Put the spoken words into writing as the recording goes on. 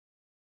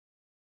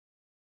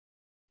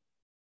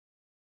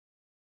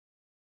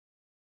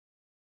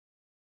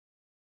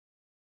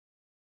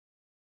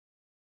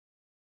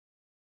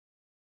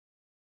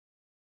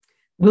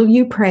Will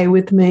you pray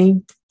with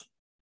me?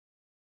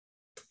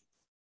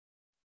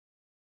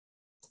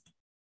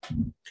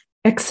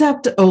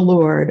 Accept, O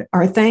Lord,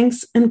 our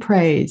thanks and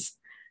praise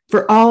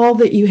for all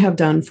that you have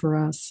done for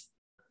us.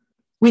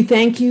 We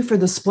thank you for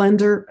the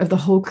splendor of the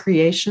whole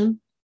creation,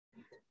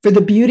 for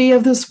the beauty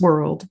of this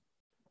world,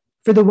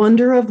 for the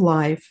wonder of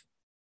life,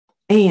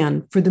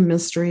 and for the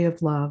mystery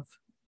of love.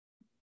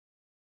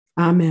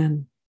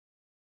 Amen.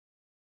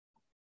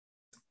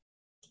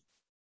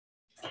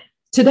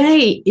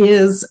 Today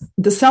is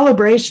the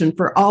celebration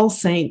for All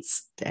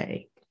Saints'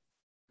 Day.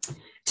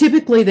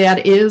 Typically,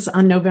 that is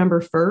on November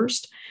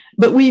 1st,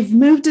 but we've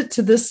moved it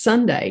to this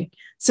Sunday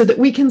so that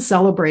we can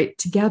celebrate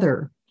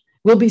together.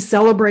 We'll be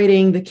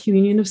celebrating the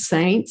communion of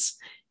saints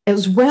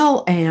as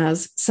well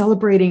as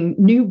celebrating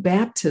new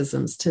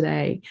baptisms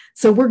today.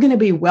 So we're going to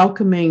be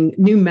welcoming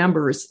new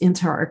members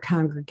into our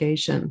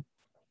congregation.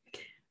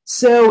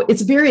 So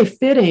it's very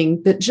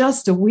fitting that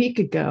just a week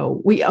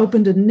ago, we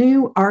opened a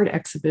new art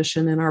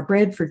exhibition in our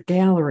Bradford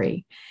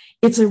Gallery.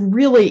 It's a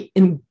really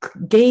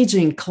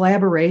engaging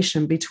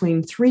collaboration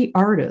between three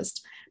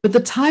artists, but the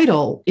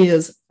title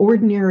is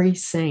Ordinary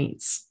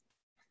Saints.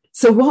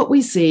 So what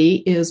we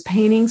see is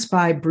paintings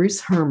by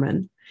Bruce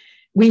Herman.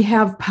 We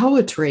have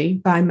poetry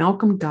by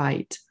Malcolm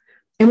Guite,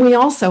 and we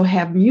also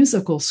have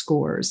musical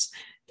scores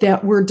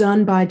that were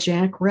done by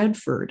Jack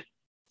Redford.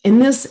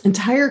 And this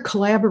entire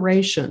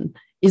collaboration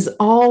is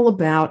all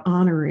about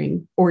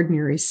honoring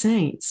ordinary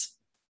saints.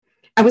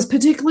 I was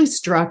particularly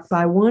struck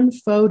by one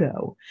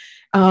photo.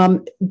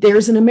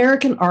 There's an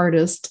American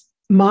artist,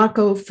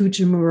 Mako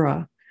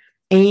Fujimura,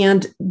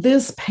 and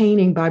this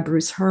painting by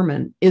Bruce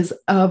Herman is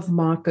of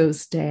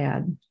Mako's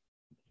dad.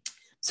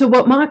 So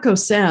what Mako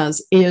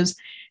says is,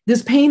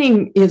 this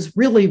painting is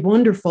really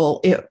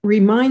wonderful. It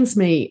reminds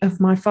me of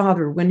my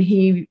father when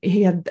he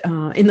had,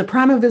 in the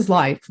prime of his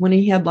life, when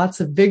he had lots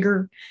of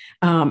vigor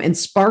and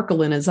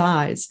sparkle in his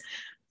eyes.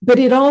 But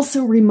it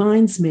also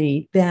reminds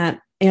me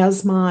that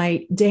as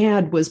my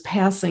dad was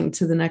passing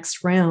to the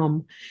next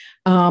realm,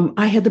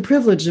 I had the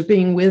privilege of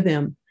being with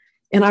him.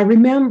 And I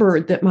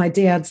remembered that my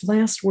dad's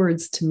last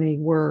words to me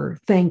were,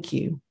 "Thank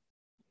you."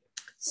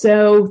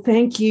 So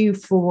thank you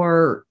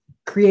for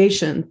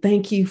creation.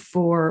 Thank you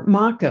for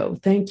Mako.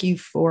 Thank you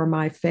for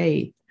my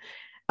faith.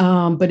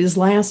 But his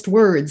last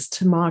words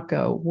to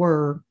Mako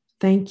were,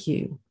 "Thank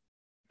you."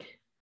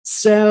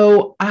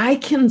 So I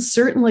can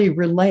certainly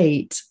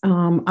relate.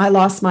 I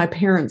lost my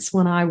parents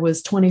when I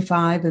was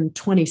 25 and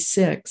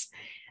 26,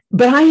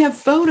 but I have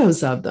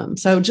photos of them.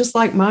 So just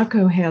like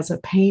Mako has a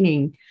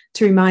painting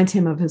to remind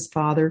him of his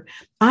father,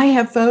 I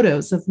have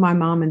photos of my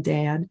mom and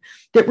dad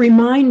that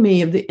remind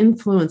me of the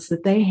influence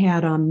that they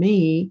had on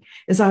me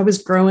as I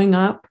was growing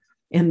up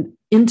and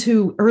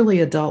into early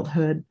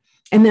adulthood.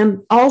 And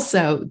then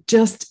also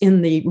just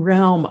in the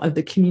realm of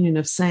the communion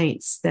of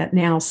saints that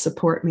now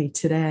support me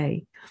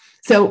today.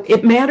 So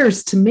it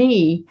matters to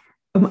me.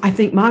 I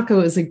think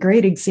Mako is a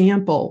great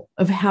example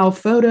of how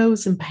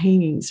photos and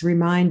paintings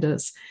remind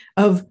us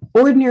of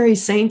ordinary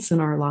saints in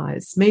our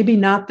lives, maybe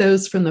not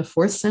those from the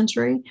 4th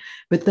century,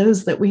 but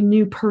those that we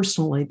knew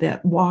personally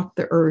that walked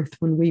the earth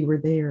when we were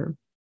there.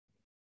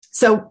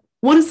 So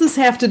what does this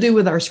have to do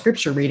with our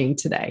scripture reading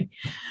today?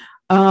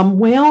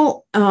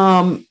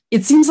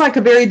 It seems like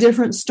a very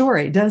different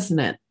story, doesn't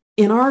it?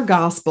 In our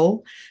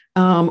gospel,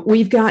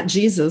 we've got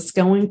Jesus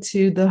going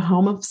to the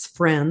home of his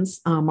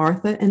friends,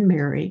 Martha and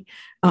Mary,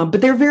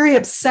 but they're very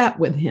upset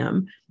with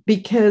him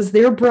because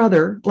their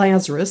brother,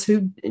 Lazarus,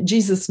 who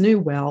Jesus knew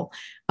well,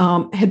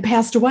 had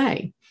passed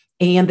away.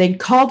 And they'd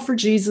called for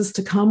Jesus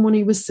to come when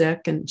he was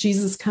sick. And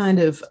Jesus kind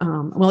of,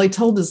 he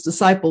told his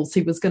disciples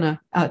he was going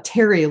to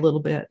tarry a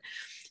little bit.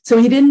 So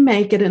he didn't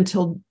make it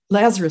until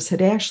Lazarus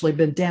had actually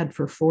been dead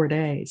for 4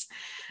 days.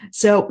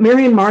 So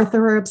Mary and Martha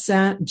are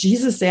upset.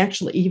 Jesus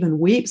actually even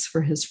weeps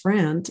for his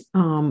friend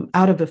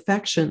out of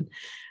affection.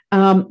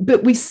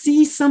 But we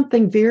see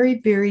something very,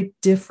 very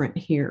different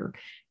here.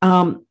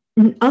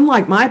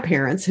 Unlike my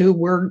parents, who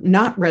were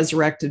not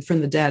resurrected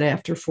from the dead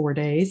after 4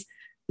 days,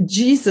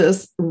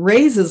 Jesus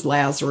raises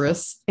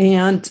Lazarus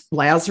and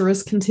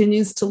Lazarus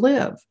continues to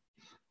live.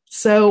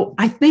 So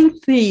I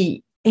think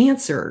the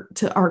answer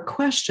to our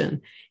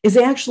question is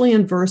actually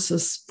in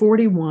verses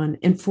 41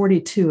 and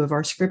 42 of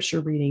our scripture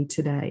reading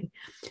today.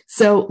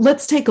 So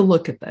let's take a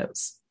look at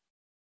those.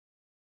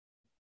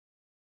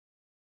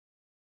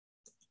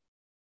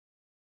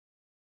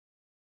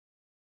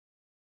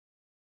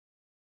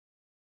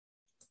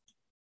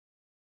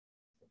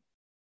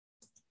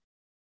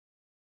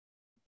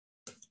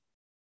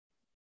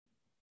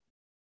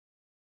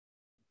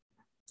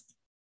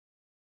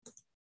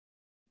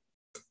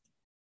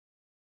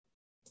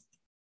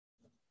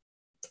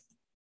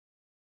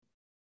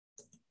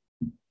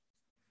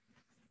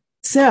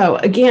 So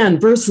again,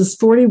 verses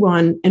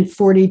 41 and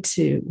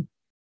 42,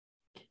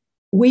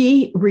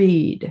 we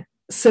read,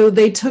 "So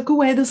they took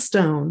away the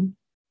stone,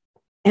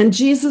 and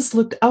Jesus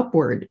looked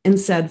upward and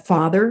said,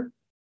 'Father,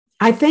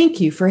 I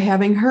thank you for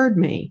having heard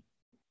me.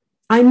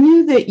 I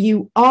knew that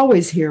you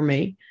always hear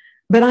me,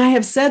 but I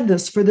have said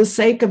this for the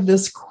sake of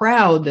this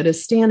crowd that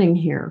is standing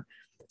here,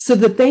 so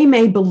that they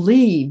may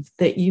believe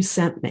that you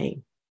sent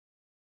me.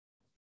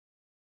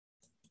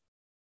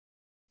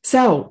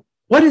 So,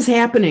 what is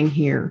happening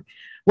here?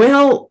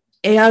 Well,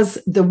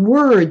 as the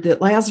word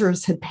that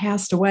Lazarus had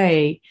passed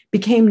away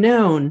became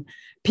known,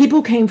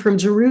 people came from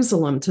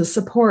Jerusalem to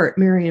support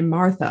Mary and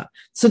Martha.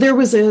 So there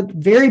was a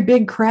very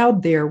big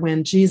crowd there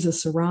when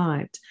Jesus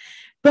arrived.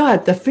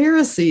 But the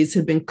Pharisees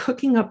had been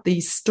cooking up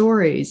these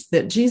stories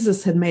that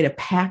Jesus had made a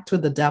pact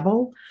with the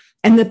devil,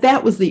 and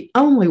that was the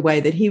only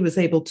way that he was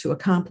able to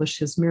accomplish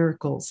his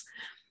miracles.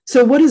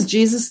 So what does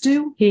Jesus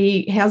do?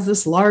 He has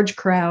this large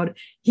crowd.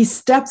 He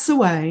steps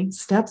away,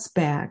 steps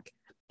back,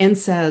 and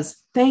says,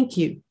 "Thank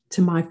you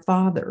to my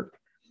Father.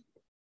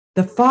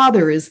 The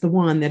Father is the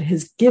one that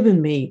has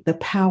given me the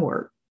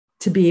power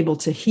to be able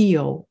to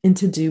heal and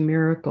to do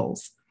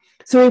miracles."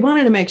 So he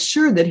wanted to make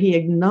sure that he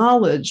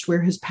acknowledged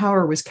where his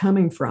power was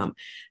coming from,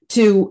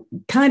 to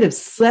kind of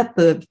set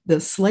the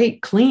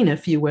slate clean,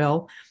 if you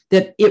will,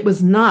 that it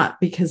was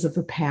not because of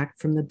a pact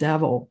from the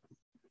devil.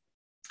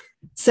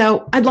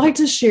 So I'd like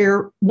to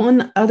share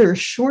one other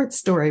short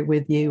story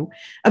with you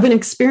of an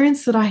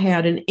experience that I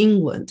had in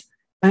England.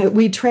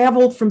 We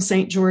traveled from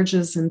St.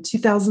 George's in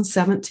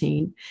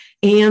 2017,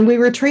 and we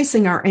were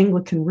tracing our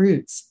Anglican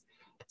roots.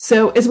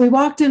 So as we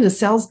walked into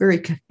Salisbury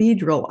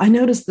Cathedral, I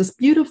noticed this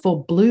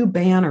beautiful blue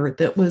banner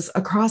that was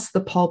across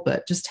the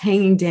pulpit, just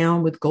hanging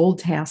down with gold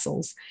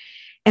tassels.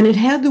 And it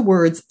had the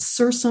words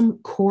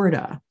Sursum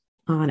Corda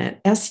on it,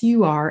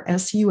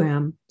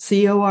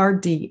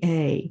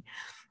 SURSUMCORDA.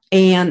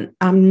 And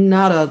I'm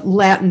not a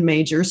Latin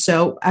major,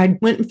 so I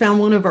went and found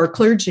one of our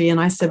clergy, and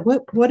I said,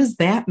 what does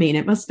that mean?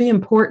 It must be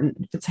important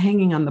if it's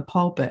hanging on the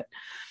pulpit.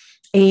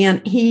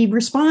 And he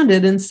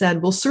responded and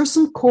said, well,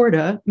 Sursum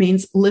Corda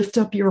means lift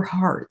up your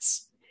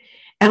hearts.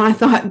 And I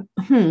thought,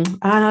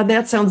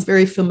 that sounds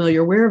very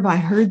familiar. Where have I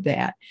heard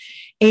that?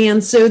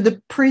 And so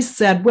the priest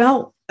said,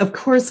 well, of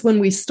course, when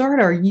we start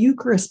our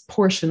Eucharist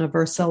portion of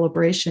our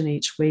celebration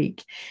each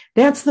week,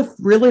 that's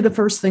really the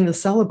first thing the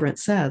celebrant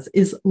says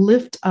is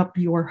lift up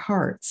your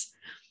hearts.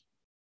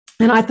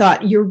 And I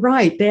thought, you're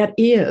right, that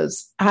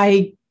is.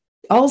 I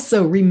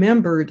also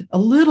remembered a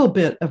little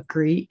bit of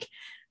Greek,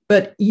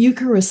 but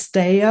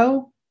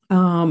Eucharisteo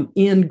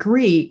in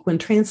Greek, when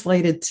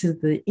translated to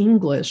the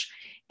English,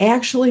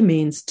 actually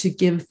means to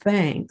give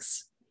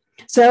thanks.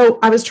 So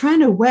I was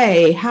trying to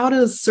weigh, how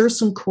does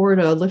Sursum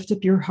Corda, lift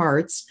up your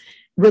hearts,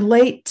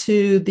 relate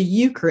to the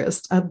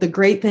Eucharist of the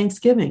Great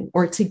Thanksgiving,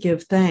 or to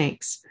give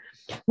thanks?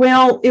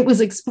 Well, it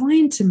was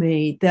explained to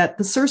me that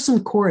the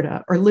Sursum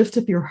Corda, or lift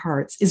up your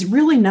hearts, is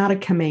really not a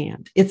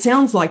command. It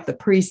sounds like the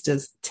priest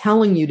is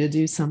telling you to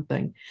do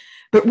something,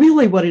 but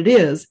really what it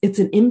is, it's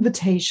an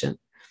invitation.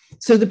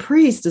 So the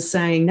priest is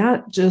saying,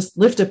 not just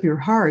lift up your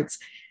hearts,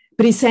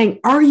 but he's saying,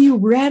 are you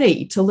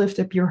ready to lift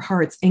up your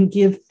hearts and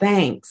give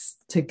thanks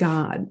to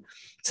God?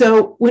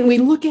 So when we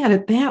look at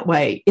it that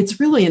way,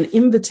 it's really an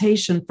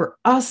invitation for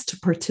us to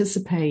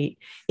participate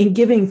in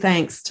giving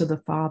thanks to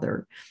the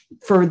Father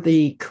for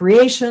the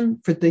creation,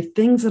 for the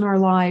things in our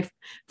life,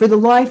 for the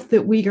life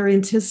that we are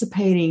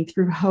anticipating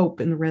through hope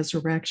in the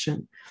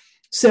resurrection.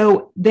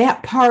 So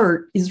that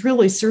part is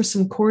really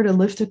Sursum Corda,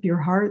 lift up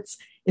your hearts.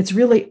 It's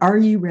really, are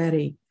you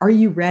ready? Are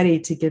you ready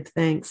to give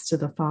thanks to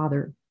the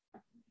Father?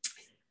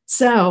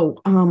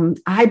 So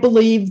I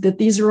believe that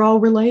these are all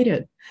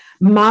related.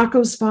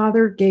 Mako's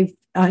father gave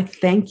a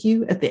thank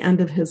you at the end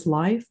of his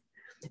life.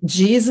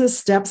 Jesus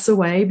steps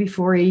away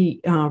before he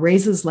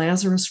raises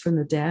Lazarus from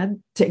the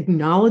dead to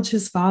acknowledge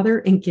his Father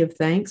and give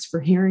thanks for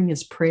hearing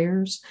his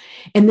prayers.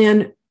 And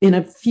then in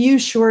a few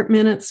short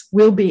minutes,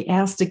 we'll be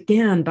asked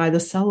again by the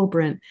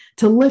celebrant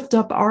to lift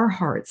up our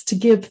hearts, to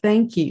give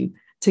thank you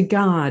to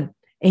God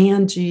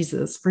and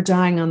Jesus for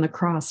dying on the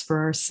cross for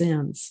our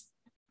sins.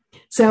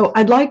 So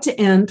I'd like to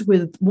end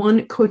with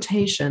one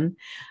quotation.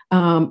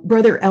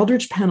 Brother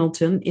Eldridge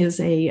Pendleton is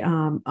a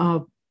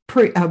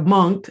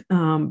monk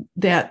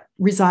that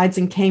resides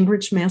in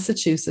Cambridge,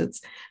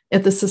 Massachusetts,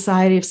 at the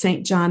Society of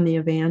St. John the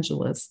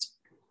Evangelist.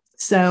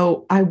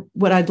 So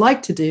what I'd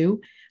like to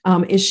do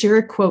is share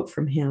a quote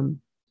from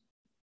him.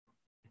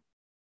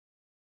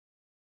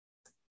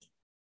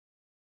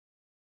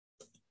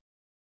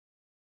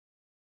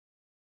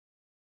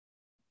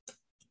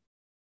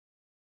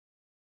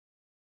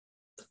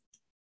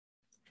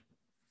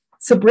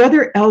 So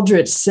Brother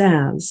Eldridge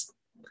says,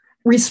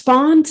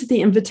 respond to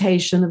the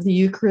invitation of the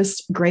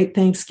Eucharist Great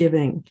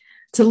Thanksgiving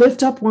to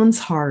lift up one's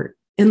heart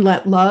and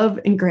let love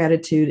and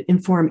gratitude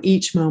inform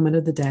each moment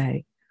of the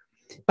day.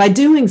 By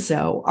doing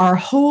so, our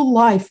whole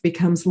life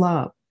becomes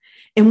love,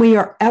 and we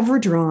are ever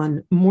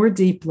drawn more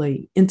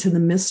deeply into the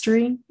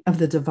mystery of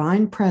the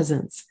divine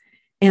presence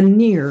and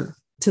near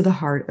to the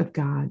heart of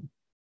God.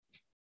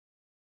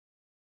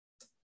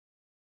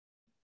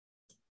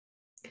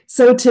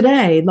 So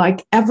today,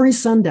 like every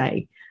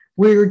Sunday,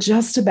 we're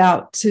just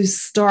about to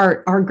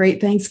start our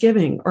Great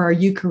Thanksgiving, or our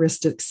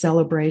Eucharistic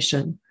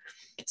celebration.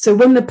 So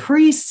when the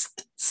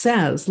priest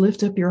says,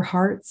 lift up your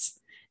hearts,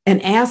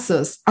 and asks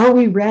us, are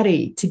we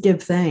ready to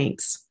give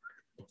thanks?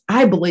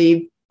 I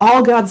believe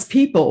all God's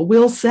people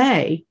will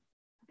say,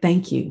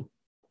 thank you.